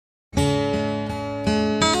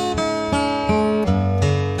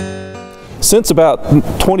Since about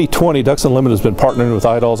 2020, Ducks Unlimited has been partnering with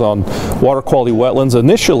IDALS on water quality wetlands.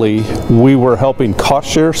 Initially, we were helping cost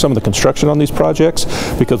share some of the construction on these projects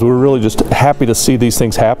because we were really just happy to see these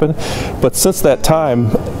things happen. But since that time,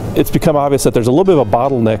 it's become obvious that there's a little bit of a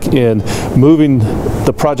bottleneck in moving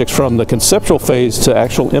the projects from the conceptual phase to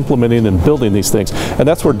actual implementing and building these things. And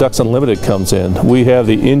that's where Ducks Unlimited comes in. We have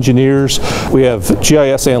the engineers, we have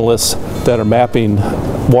GIS analysts that are mapping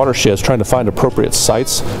watersheds, trying to find appropriate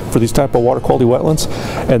sites for these type of water quality wetlands.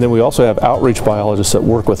 And then we also have outreach biologists that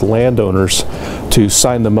work with landowners to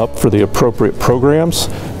sign them up for the appropriate programs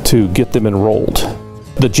to get them enrolled.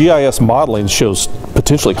 The GIS modeling shows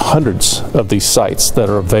potentially hundreds of these sites that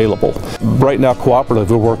are available. Right now, cooperatively,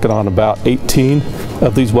 we're working on about 18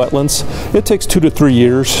 of these wetlands. It takes 2 to 3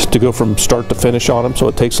 years to go from start to finish on them, so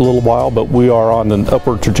it takes a little while, but we are on an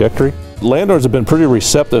upward trajectory. Landowners have been pretty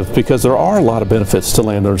receptive because there are a lot of benefits to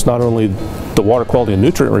landowners, not only the water quality and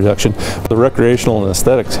nutrient reduction, but the recreational and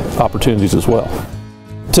aesthetic opportunities as well.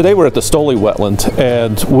 Today we're at the Stoley wetland,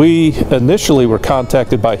 and we initially were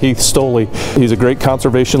contacted by Heath Stoley. He's a great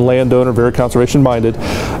conservation landowner, very conservation minded,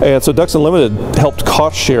 and so Ducks Unlimited helped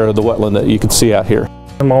cost share the wetland that you can see out here.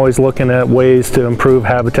 I'm always looking at ways to improve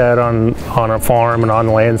habitat on a farm and on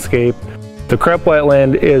the landscape. The crepe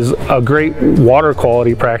wetland is a great water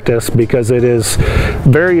quality practice because it is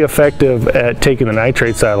very effective at taking the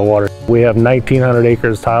nitrates out of the water. We have 1,900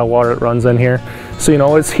 acres tile water that runs in here. So, you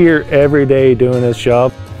know, it's here every day doing its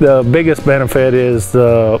job. The biggest benefit is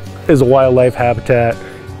the wildlife habitat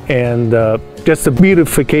and just the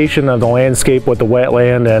beautification of the landscape with the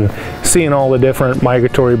wetland and seeing all the different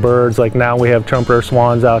migratory birds. Like now we have trumpeter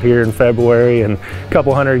swans out here in February and a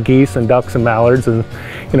couple hundred geese and ducks and mallards, and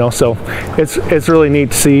you know, so it's really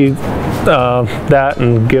neat to see that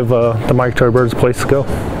and give the migratory birds a place to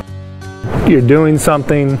go. You're doing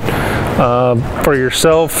something for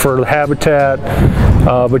yourself, for the habitat,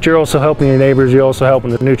 but you're also helping your neighbors, you're also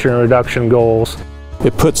helping the nutrient reduction goals.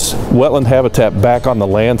 It puts wetland habitat back on the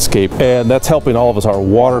landscape, and that's helping all of us, our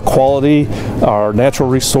water quality, our natural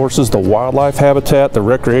resources, the wildlife habitat, the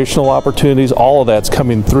recreational opportunities, all of that's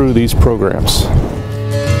coming through these programs.